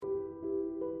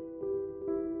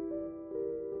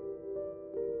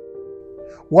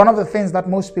One of the things that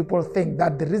most people think,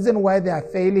 that the reason why they are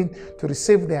failing to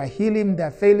receive their healing, they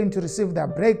are failing to receive their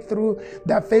breakthrough,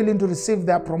 they are failing to receive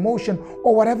their promotion,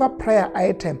 or whatever prayer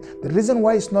item, the reason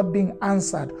why it's not being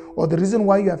answered, or the reason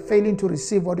why you are failing to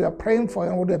receive what you are praying for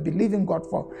and what you are believing God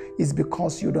for, is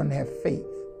because you don't have faith.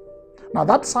 Now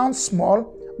that sounds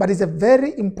small, but it's a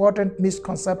very important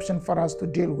misconception for us to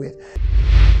deal with.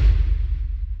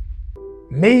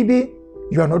 Maybe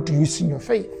you are not using your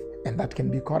faith, and that can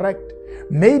be correct.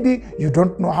 Maybe you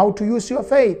don't know how to use your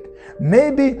faith.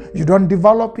 Maybe you don't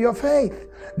develop your faith.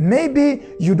 Maybe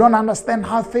you don't understand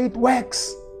how faith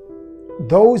works.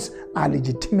 Those are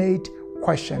legitimate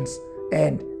questions,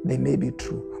 and they may be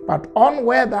true. But on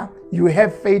whether you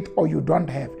have faith or you don't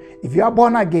have, if you are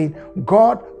born again,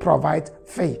 God provides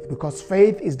faith, because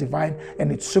faith is divine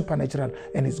and it's supernatural,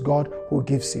 and it's God who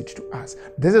gives it to us.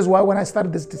 This is why when I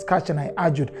started this discussion, I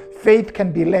argued faith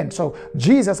can be learned. So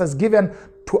Jesus has given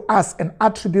to us an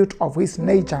attribute of his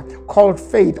nature called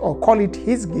faith, or call it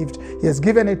his gift. He has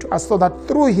given it to us so that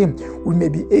through him we may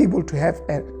be able to have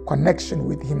a connection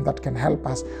with him that can help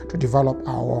us to develop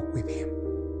our walk with him.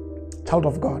 Child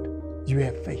of God, you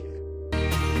have faith.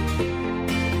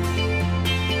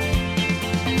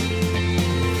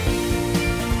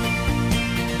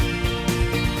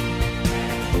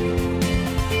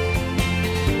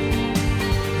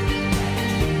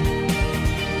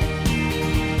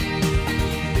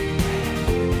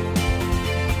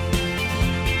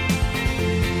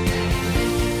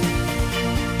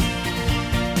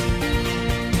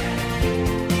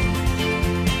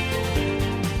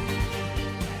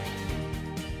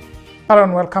 Hello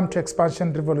and welcome to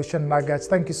Expansion Revolution Nuggets.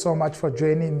 Thank you so much for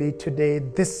joining me today.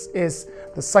 This is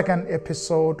the second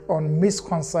episode on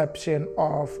misconception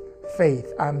of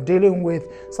faith. I'm dealing with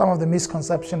some of the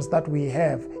misconceptions that we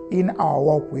have in our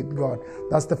walk with God.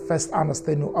 That's the first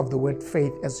understanding of the word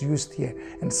faith as used here.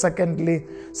 And secondly,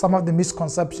 some of the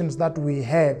misconceptions that we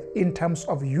have in terms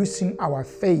of using our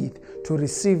faith to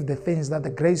receive the things that the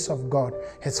grace of God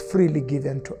has freely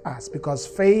given to us. Because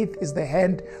faith is the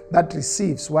hand that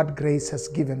receives what grace has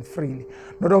given freely.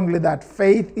 Not only that,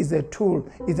 faith is a tool,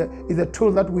 is a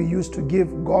tool that we use to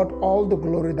give God all the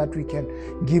glory that we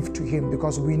can give to him,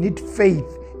 because we need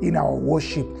faith in our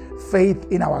worship, faith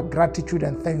in our gratitude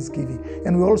and thanksgiving.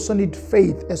 And we also need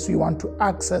faith as we want to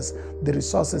access the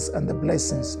resources and the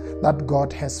blessings that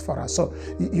God has for us. So,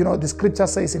 the scripture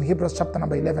says in Hebrews chapter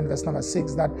number 11, verse number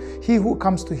 6, that he who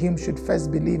comes to him should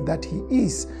first believe that he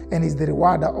is, and is the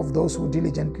rewarder of those who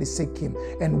diligently seek him.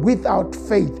 And without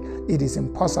faith, it is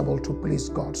impossible to please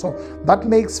God. So that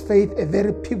makes faith a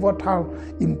very pivotal,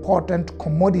 important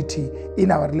commodity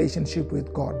in our relationship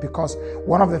with God, because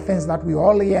one of the things that we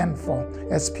all yearn for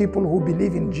as people who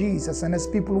believe in Jesus and as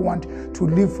people who want to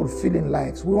live fulfilling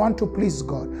lives, we want to please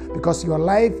God, because your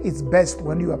life is best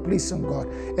when you are pleasing God.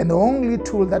 And the only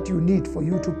tool that you need for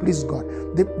you to please God,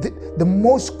 the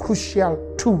most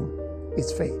crucial tool,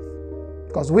 is faith,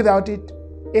 because without it,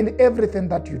 in everything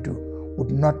that you do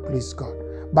would not please God.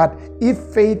 But if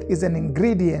faith is an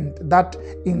ingredient that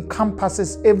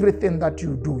encompasses everything that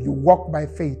you do, you walk by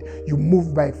faith, you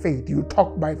move by faith, you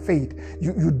talk by faith,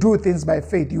 you do things by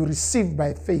faith, you receive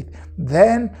by faith,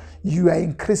 then you are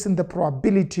increasing the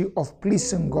probability of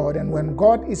pleasing God. And when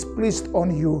God is pleased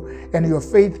on you and your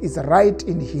faith is right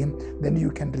in him, then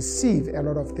you can receive a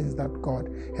lot of things that God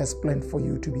has planned for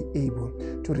you to be able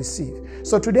to receive.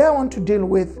 So today I want to deal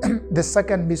with the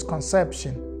second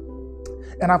misconception.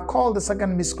 And I've called the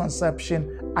second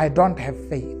misconception, I don't have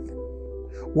faith.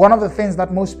 One of the things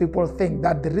that most people think,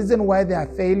 that the reason why they are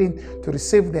failing to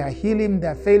receive their healing, they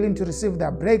are failing to receive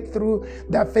their breakthrough,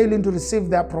 they are failing to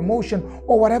receive their promotion,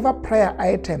 or whatever prayer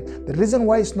item, the reason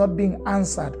why it's not being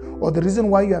answered, or the reason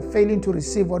why you are failing to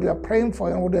receive what you are praying for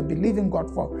and what you are believing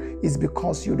God for, is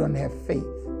because you don't have faith.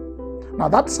 Now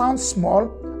that sounds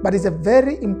small, but it's a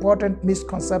very important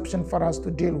misconception for us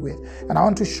to deal with. And I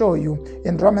want to show you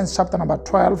in Romans chapter number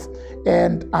 12,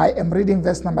 and I am reading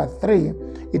verse number 3.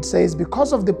 It says,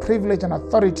 because of the privilege and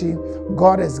authority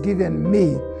God has given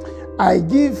me, I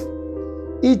give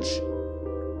each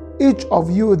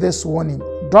of you this warning.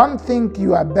 Don't think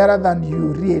you are better than you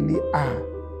really are.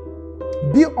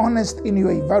 Be honest in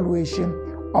your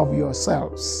evaluation of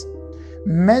yourselves,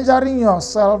 measuring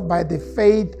yourself by the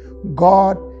faith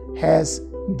God has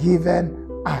given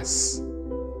us.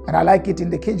 And I like it in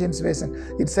the King James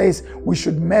Version. It says we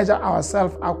should measure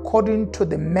ourselves according to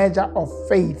the measure of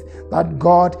faith that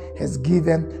God has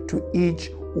given to each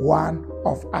one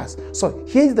of us. So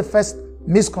here's the first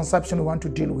misconception we want to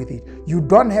deal with it. You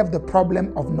don't have the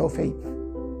problem of no faith,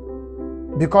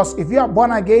 Because if you are born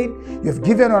again, you've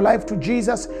given your life to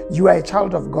Jesus, you are a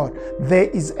child of God. There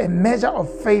is a measure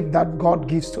of faith that God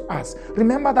gives to us.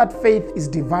 Remember that faith is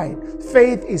divine.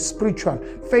 Faith is spiritual.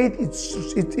 Faith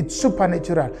it's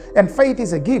supernatural. And faith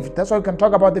is a gift. That's why we can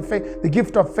talk about the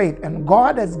gift of faith. And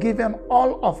God has given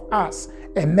all of us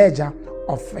a measure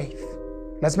of faith.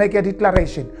 Let's make a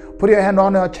declaration. Put your hand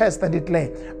on your chest and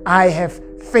declare, I have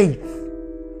faith.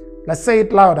 Let's say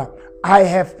it louder. I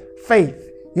have faith.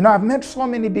 You know, I've met so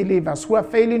many believers who are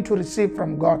failing to receive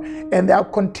from God, and they are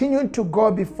continuing to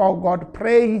go before God,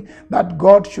 praying that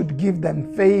God should give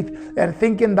them faith, and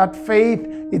thinking that faith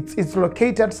it's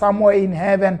located somewhere in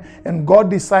heaven, and God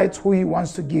decides who He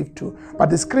wants to give to. But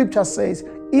the scripture says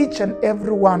each and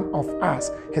every one of us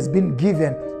has been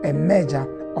given a measure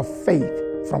of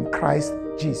faith from Christ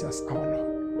Jesus our Lord.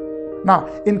 Now,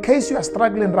 in case you are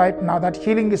struggling right now, that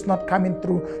healing is not coming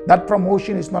through, that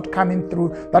promotion is not coming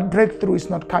through, that breakthrough is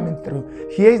not coming through,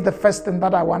 here is the first thing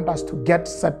that I want us to get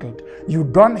settled. You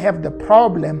don't have the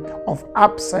problem of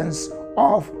absence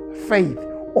of faith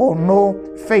or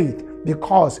no faith,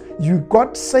 because you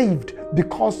got saved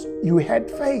because you had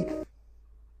faith.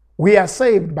 We are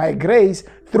saved by grace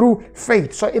through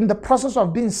faith. So in the process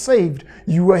of being saved,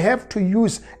 you will have to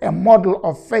use a model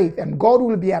of faith. And God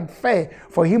will be unfair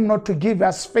for Him not to give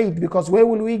us faith, because where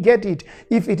will we get it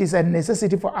if it is a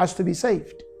necessity for us to be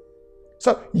saved?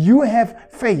 So you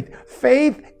have faith.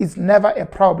 Faith is never a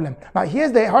problem. Now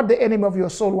here's how the enemy of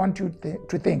your soul wants you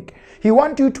to think. He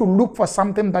wants you to look for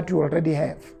something that you already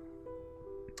have.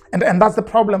 And that's the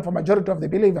problem for majority of the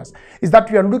believers, is that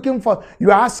you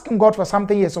are asking God for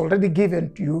something He has already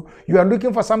given to you. You are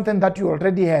looking for something that you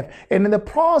already have. And in the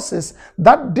process,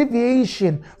 that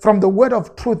deviation from the word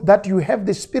of truth, that you have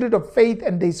the spirit of faith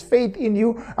and there is faith in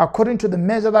you according to the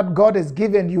measure that God has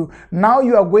given you, now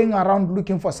you are going around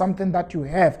looking for something that you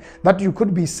have, that you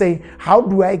could be saying, how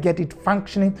do I get it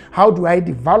functioning? How do I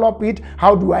develop it?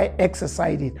 How do I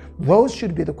exercise it? Those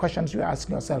should be the questions you ask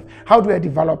yourself. How do I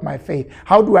develop my faith?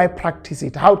 How do I practice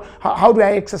it? How do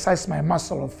I exercise my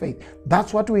muscle of faith?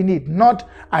 That's what we need, not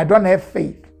I don't have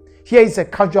faith. Here is a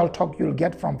casual talk you'll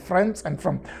get from friends and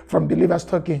from believers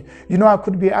talking. You know, I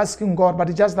could be asking God, but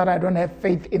it's just that I don't have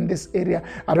faith in this area.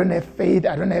 I don't have faith.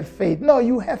 I don't have faith. No,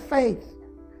 you have faith.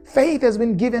 Faith has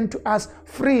been given to us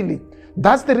freely.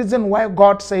 That's the reason why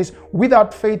God says,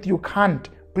 without faith you can't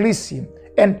please Him.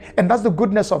 And that's the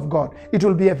goodness of God. It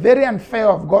will be a very unfair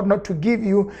of God not to give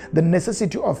you the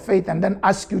necessity of faith and then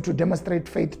ask you to demonstrate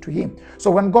faith to Him.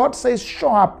 So when God says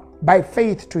show up by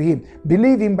faith to Him,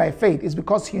 believe Him by faith, is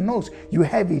because He knows you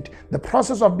have it. The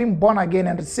process of being born again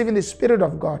and receiving the Spirit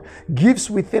of God gives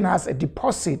within us a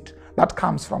deposit that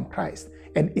comes from Christ.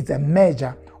 And it's a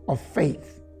measure of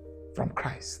faith from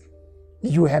Christ.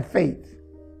 You have faith.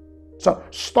 So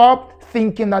stop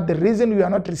thinking that the reason you are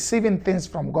not receiving things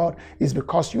from God is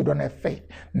because you don't have faith.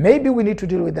 Maybe we need to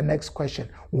deal with the next question.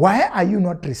 Why are you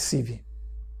not receiving?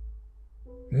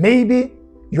 Maybe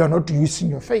you are not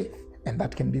using your faith, and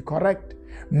that can be correct.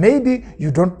 Maybe you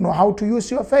don't know how to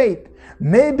use your faith.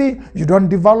 Maybe you don't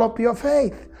develop your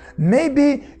faith.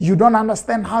 Maybe you don't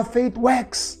understand how faith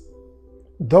works.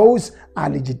 Those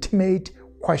are legitimate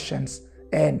questions,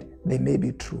 and they may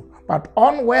be true. But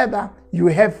on whether you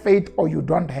have faith or you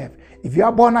don't have, if you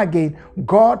are born again,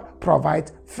 God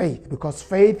provides faith, because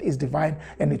faith is divine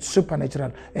and it's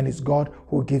supernatural, and it's God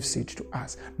who gives it to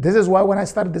us. This is why when I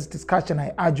started this discussion,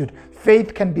 I argued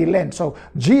faith can be learned. So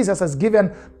Jesus has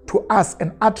given to us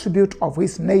an attribute of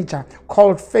His nature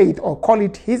called faith, or call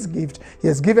it His gift. He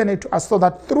has given it to us so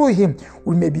that through Him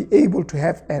we may be able to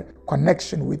have a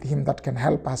connection with Him that can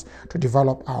help us to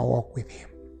develop our walk with Him.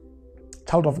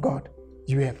 Child of God,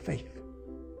 you have faith.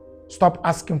 Stop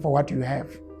asking for what you have.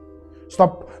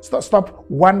 Stop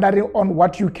wondering on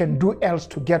what you can do else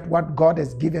to get what God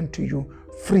has given to you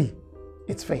free.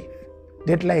 It's faith.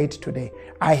 Declare it today.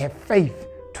 I have faith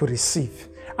to receive.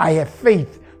 I have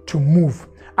faith to move.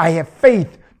 I have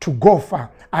faith to go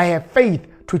far. I have faith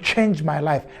to change my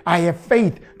life. I have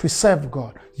faith to serve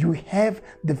God. You have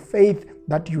the faith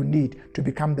that you need to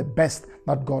become the best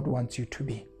that God wants you to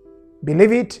be.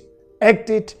 Believe it, act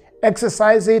it,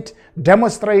 exercise it,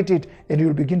 demonstrate it, and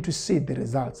you'll begin to see the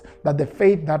results, that the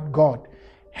faith that God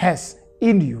has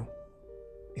in you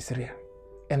is real.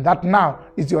 And that now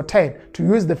is your turn to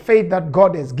use the faith that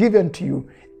God has given to you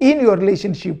in your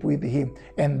relationship with Him,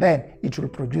 and then it will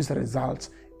produce results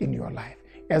in your life.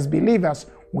 As believers,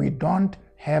 we don't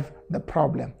have the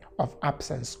problem of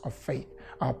absence of faith.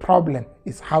 Our problem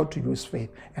is how to use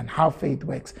faith and how faith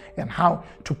works and how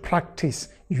to practice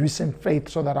using faith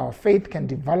so that our faith can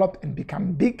develop and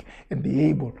become big and be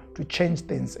able to change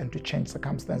things and to change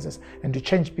circumstances and to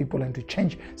change people and to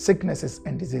change sicknesses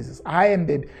and diseases. I am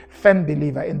the firm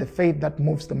believer in the faith that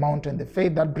moves the mountain, the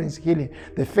faith that brings healing,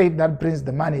 the faith that brings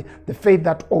the money, the faith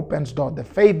that opens doors, the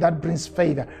faith that brings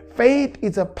favor. Faith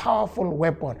is a powerful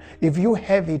weapon. If you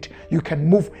have it, you can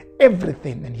move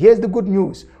everything. And here's the good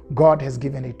news. God has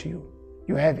given it to you.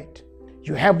 You have it.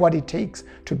 You have what it takes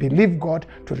to believe God,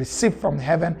 to receive from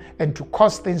heaven, and to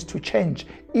cause things to change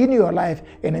in your life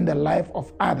and in the life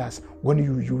of others when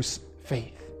you use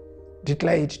faith.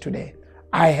 Declare it today.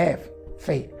 I have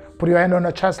faith. Put your hand on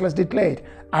your chest. Let's declare it.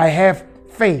 I have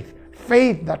faith.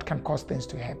 Faith that can cause things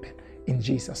to happen. In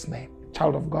Jesus' name.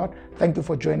 Child of God, thank you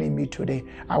for joining me today.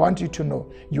 I want you to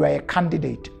know you are a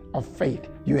candidate of faith.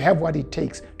 You have what it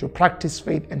takes to practice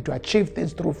faith and to achieve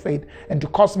things through faith and to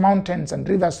cause mountains and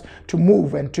rivers to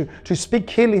move and to speak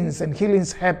healings and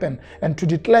healings happen and to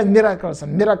declare miracles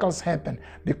and miracles happen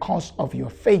because of your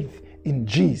faith in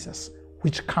Jesus,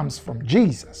 which comes from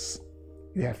Jesus.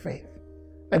 You have faith.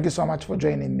 Thank you so much for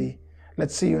joining me.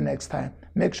 Let's see you next time.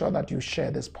 Make sure that you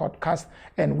share this podcast.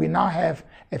 And we now have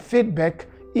a feedback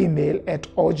email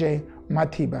at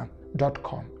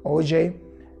ojmatiba.com.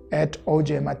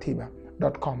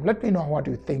 oj@ojmatiba.com. Let me know what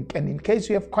you think. And in case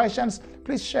you have questions,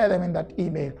 please share them in that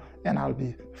email and I'll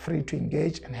be free to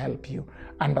engage and help you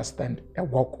understand a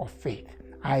walk of faith.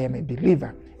 I am a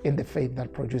believer in the faith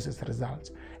that produces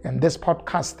results. And this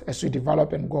podcast, as we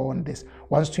develop and go on this,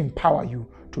 wants to empower you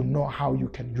to know how you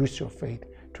can use your faith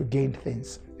to gain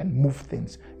things and move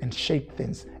things and shape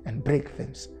things and break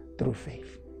things through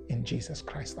faith in Jesus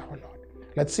Christ our Lord.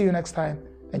 Let's see you next time.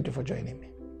 Thank you for joining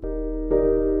me.